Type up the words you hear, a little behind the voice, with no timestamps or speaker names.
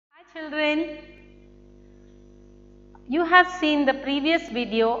Children, you have seen the previous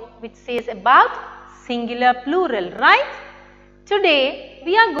video which says about singular plural, right? Today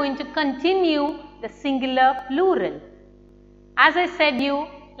we are going to continue the singular plural. As I said you,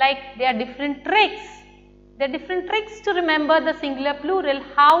 like there are different tricks. There are different tricks to remember the singular plural,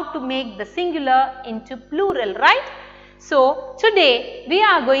 how to make the singular into plural, right? So today we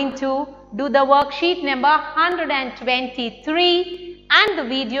are going to do the worksheet number 123 and the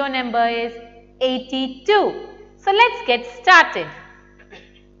video number is 82. So let's get started.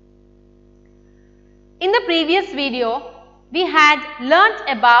 In the previous video, we had learnt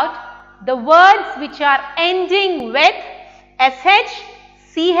about the words which are ending with SH,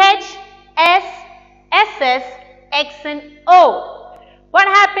 CH, S, SS, X and O. What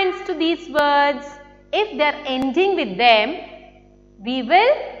happens to these words? If they are ending with them, we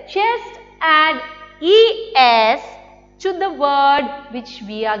will just add ES to the word which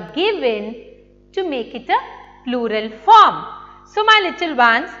we are given to make it a plural form. So my little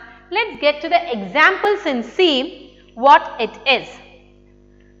ones, let's get to the examples and see what it is.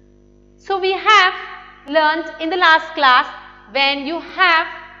 So we have learnt in the last class, when you have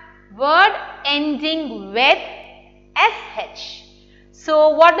word ending with SH. So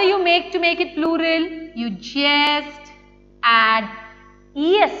what do you make to make it plural? You just add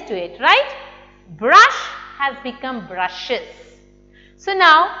ES to it, right? Brush has become brushes. So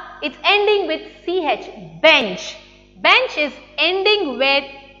now it's ending with CH, bench. Bench is ending with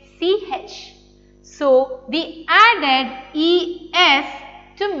CH. So we added ES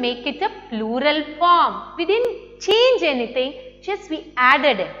to make it a plural form. We didn't change anything, just we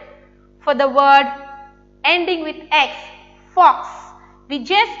added it. For the word ending with X, fox, we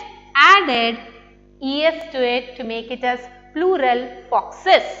just added ES to it to make it as plural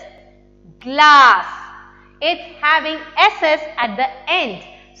foxes. Glass, it's having SS at the end.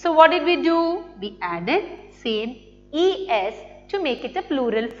 So what did we do? We added same ES to make it a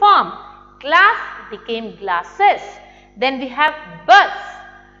plural form. Glass became glasses. Then we have bus.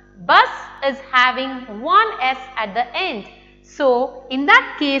 Bus is having one S at the end. So in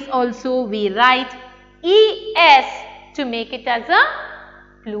that case also we write ES to make it as a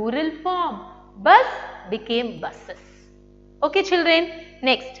plural form. Bus became buses. Okay children,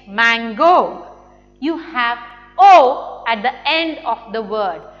 next mango. You have O at the end of the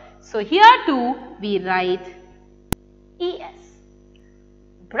word. So here too we write ES.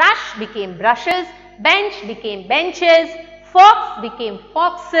 Brush became brushes, bench became benches, fox became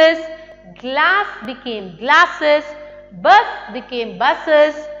foxes, glass became glasses, bus became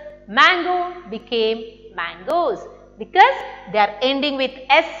buses, mango became mangoes, because they are ending with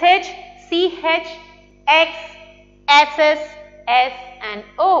SH, CH, X, SS, S and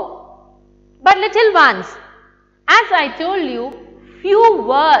O. But little ones, as I told you, few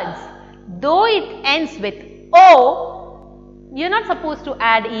words, though it ends with O, you are not supposed to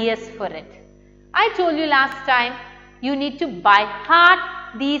add ES for it. I told you last time, you need to by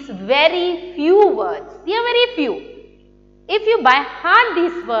heart these very few words. They are very few. If you by heart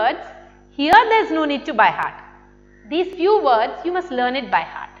these words, here there is no need to by heart. These few words, you must learn it by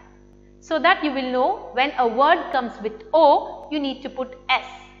heart. So that you will know when a word comes with O, you need to put S.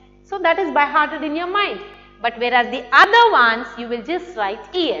 So that is by hearted in your mind. But whereas the other ones, you will just write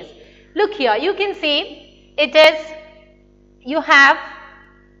ES. Look here, you can see it is, you have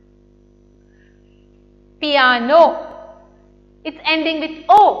piano. It's ending with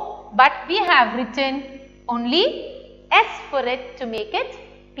O, but we have written only S for it to make it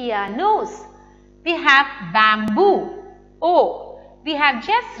pianos. We have bamboo, O. We have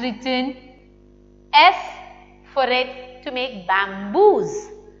just written S for it to make bamboos.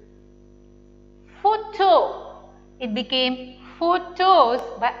 Photo, it became photos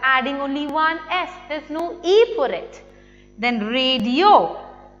by adding only one S. There is no E for it. Then radio,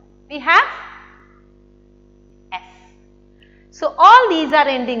 we have S. So all these are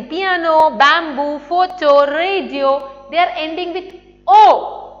ending piano, bamboo, photo, radio. They are ending with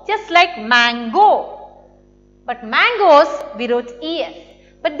O, just like mango. But mangoes, we wrote ES.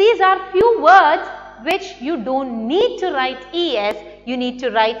 But these are few words which you don't need to write ES. You need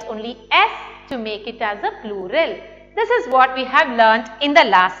to write only S to make it as a plural. This is what we have learnt in the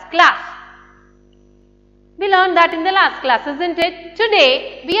last class. We learned that in the last class, isn't it?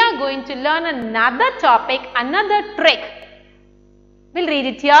 Today, we are going to learn another topic, another trick. We'll read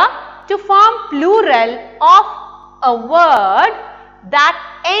it here. To form plural of a word that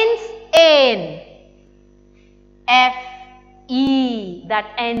ends in FE,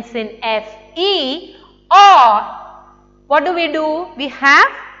 that ends in FE, or what do? We have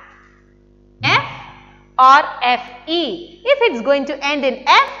F or FE. If it's going to end in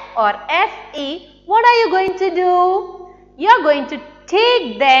F or FE, what are you going to do? You are going to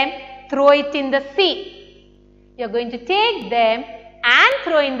take them, throw it in the sea. You are going to take them and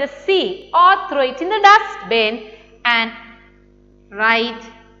throw in the sea or throw it in the dustbin and write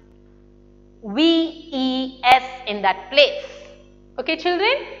VES in that place. Okay,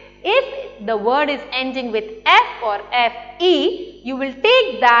 children? If the word is ending with F or FE, you will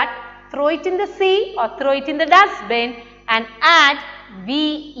take that, throw it in the sea or throw it in the dustbin and add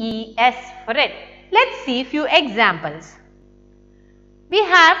VES for it. Let's see few examples. We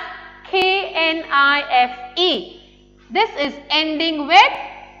have KNIFE. This is ending with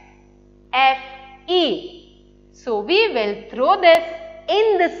FE. So, we will throw this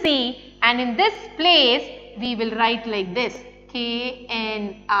in the sea and in this place we will write like this,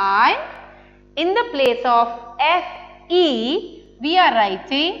 KNI. In the place of FE, we are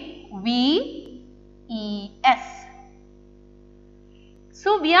writing VES.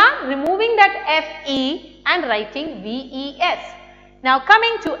 So, we are removing that FE and writing VES. Now,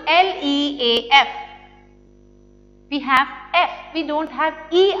 coming to LEAF, we have F. We don't have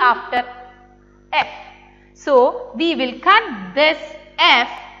E after F. So, we will cut this F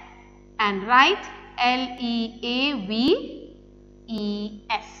and write LEAVES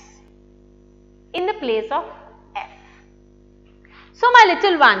in the place of F. So, my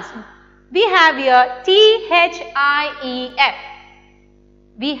little ones, we have here THIEF.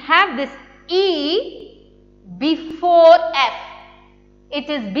 We have this E before F. It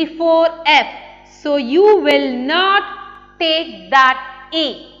is before F. So, you will not take that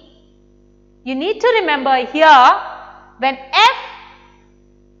E. You need to remember here when F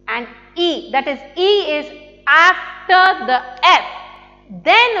and E, that is E is after the F,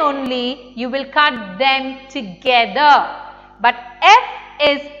 then only you will cut them together. But F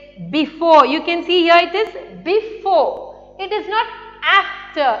is before. You can see here it is before. It is not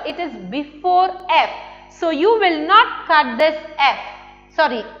after. It is before F. So, you will not cut this F.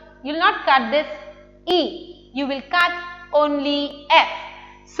 Sorry, you will not cut this E. You will cut only F.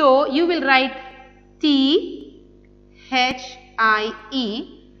 So, you will write THIE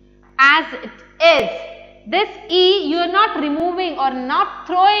as it is. This E you are not removing or not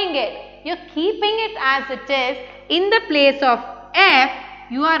throwing it. You are keeping it as it is. In the place of F,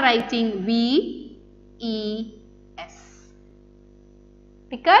 you are writing VES.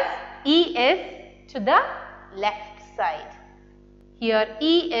 Because E is to the left side. Here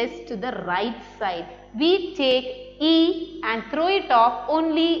E is to the right side. We take E and throw it off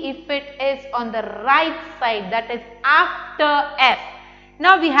only if it is on the right side, that is after F.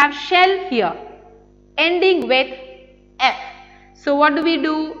 Now we have shelf here ending with F. So what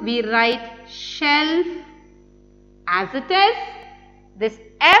do? We write shelf as it is. This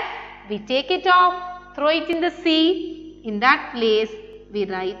F we take it off, throw it in the sea. In that place we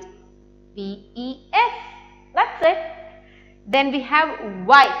write VES. That's it. Then we have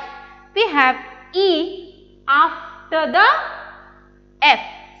wife. We have E after the F.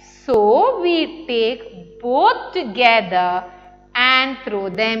 So, we take both together and throw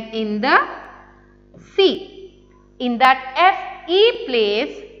them in the sea. In that FE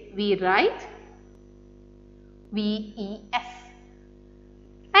place, we write VES.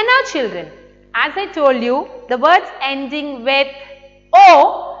 And now children, as I told you, the words ending with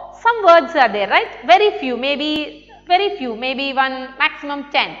O, some words are there, right? Very few, maybe one, maximum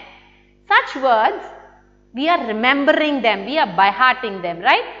 10. Such words, we are remembering them, we are by-hearting them,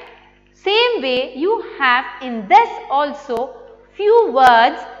 right? Same way, you have in this also few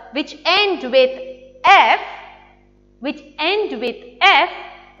words which end with F,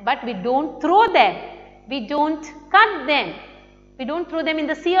 but we don't throw them, we don't cut them, we don't throw them in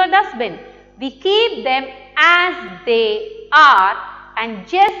the sea or dustbin. We keep them as they are and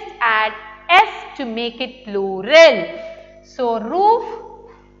just add S to make it plural. So, roof,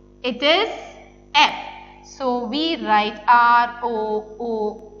 it is F. So, we write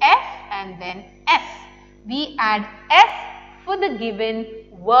ROOF and then S. We add S for the given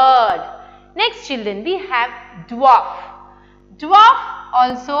word. Next children, we have dwarf. Dwarf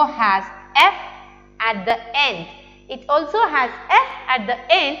also has F at the end. It also has F at the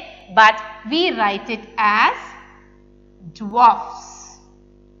end, but we write it as dwarfs.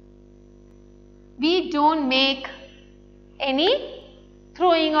 We don't make any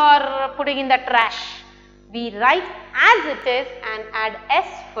throwing or putting in the trash. We write as it is and add S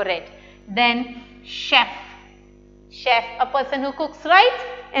for it. Then chef. Chef, a person who cooks, right?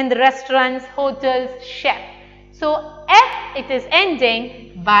 In the restaurants, hotels, chef. So, F it is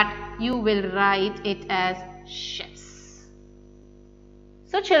ending, but you will write it as chefs.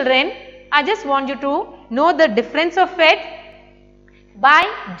 So, children, I just want you to know the difference of it by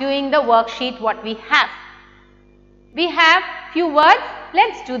doing the worksheet what we have. We have few words.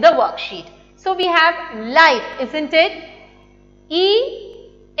 Let's do the worksheet. So we have life, isn't it? E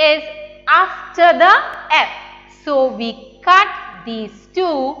is after the F. So we cut these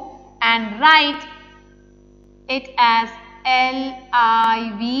two and write it as L-I-V-E-S.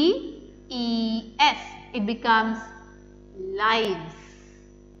 It becomes lives.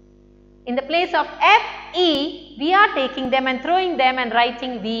 In the place of F-E, we are taking them and throwing them and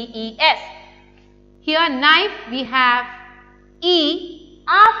writing V-E-S. Here knife, we have E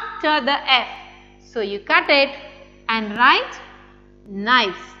after the F. So you cut it and write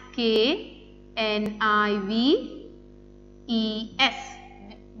knives. K-N-I-V-E-S.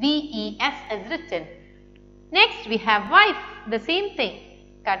 V-E-S is written. Next we have wife. The same thing.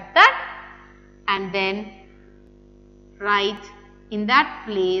 Cut that and then write in that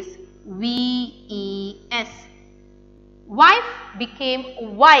place V-E-S. Wife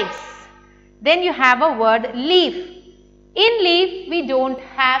became wives. Then you have a word leaf. In leaf we don't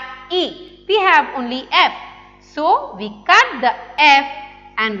have E. We have only F. So we cut the F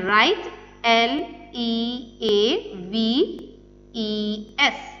and write L-E-A-V-E-S.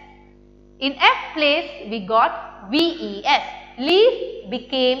 In F place we got V-E-S. Leaf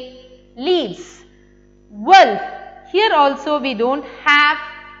became leaves. Wolf. Here also we don't have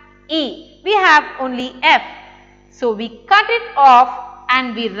E. We have only F. So we cut it off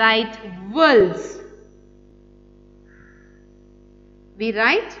and we write wolves. We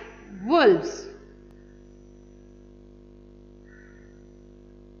write wolves.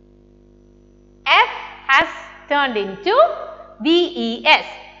 F has turned into V-E-S.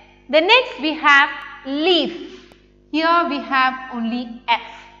 The next we have leaf. Here we have only F.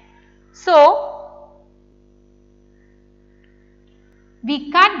 So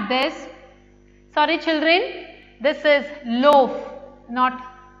we cut this. Sorry children, this is loaf, not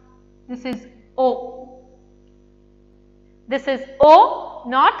this is O. This is O,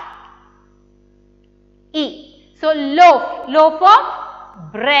 not E. So loaf, loaf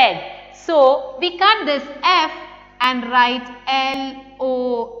of bread. So we cut this F and write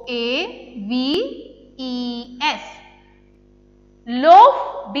L-O-A-V-E-S.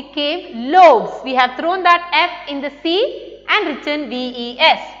 Loaf became loaves. We have thrown that F in the C and written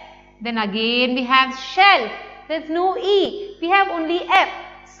V-E-S. Then again we have shelf. There is no E. We have only F.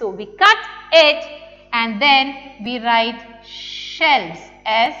 So we cut it and then we write shelves.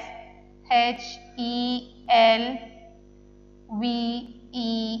 S-H-E-L-V-E-S.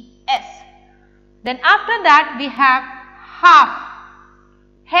 Then after that we have half.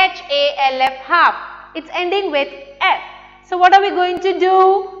 H-A-L-F, half. It's ending with F. So what are we going to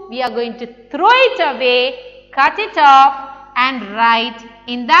do? We are going to throw it away, cut it off and write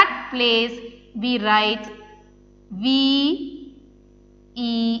in that place we write V-E-S.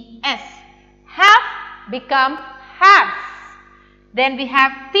 Half become halves. Then we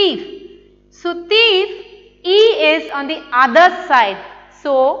have thief. So thief, E is on the other side.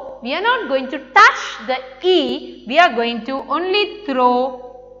 So we are not going to touch the E. We are going to only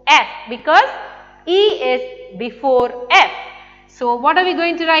throw F because E is before F. So what are we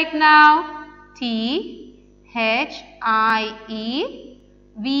going to write now? T-H-I-E-V-E-S.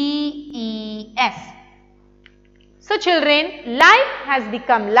 So children, life has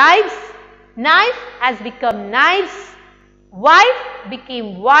become lives, knife has become knives, wife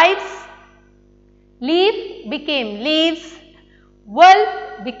became wives, leaf became leaves,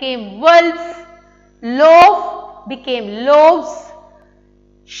 wolf became wolves, loaf became loaves,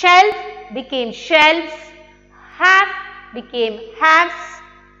 shelf became shelves, half became halves,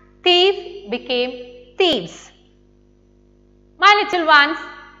 thief became thieves. My little ones,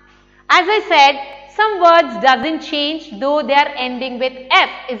 as I said, some words doesn't change though they are ending with F,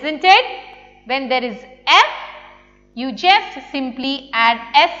 isn't it? When there is F, you just simply add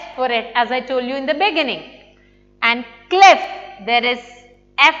S for it as I told you in the beginning. And cliff, there is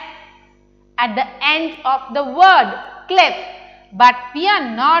F at the end of the word cliff. But we are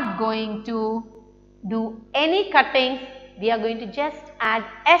not going to do any cutting. We are going to just add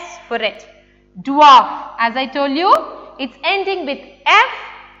S for it. Dwarf, as I told you, it's ending with F.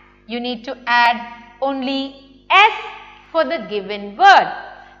 You need to add only S for the given word.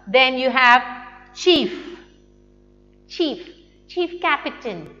 Then you have chief, chief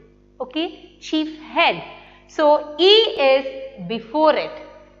captain, okay, chief head. So E is before it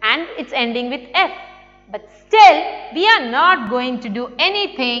and it's ending with F. But still, we are not going to do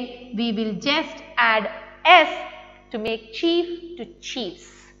anything. We will just add S to make chief to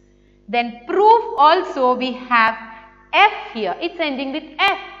chiefs. Then proof also we have F here. It's ending with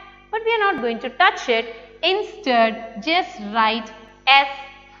F. but we are not going to touch it. Instead, just write S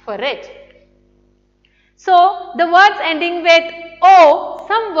for it. So, the words ending with O,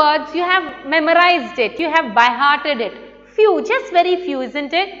 some words you have memorized it, you have by-hearted it. Few, just very few,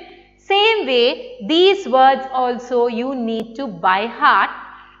 isn't it? Same way, these words also you need to by-heart,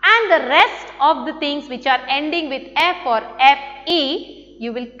 and the rest of the things which are ending with F or FE,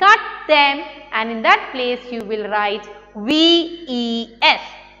 you will cut them, and in that place you will write VES.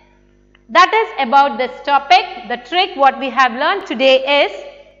 That is about this topic. The trick what we have learned today is,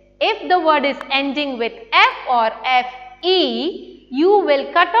 if the word is ending with F or FE, you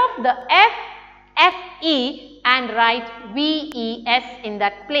will cut off the F, FE and write VES in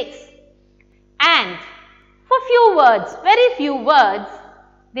that place. And for few words, very few words,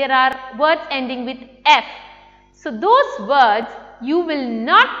 there are words ending with F. So, those words you will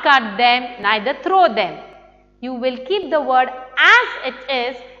not cut them, neither throw them. You will keep the word as it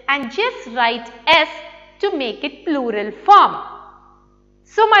is and just write S to make it plural form.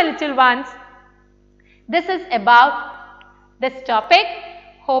 So, my little ones, this is about this topic.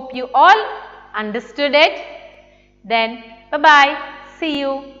 Hope you all understood it. Then, bye-bye. See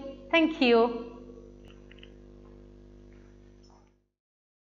you. Thank you.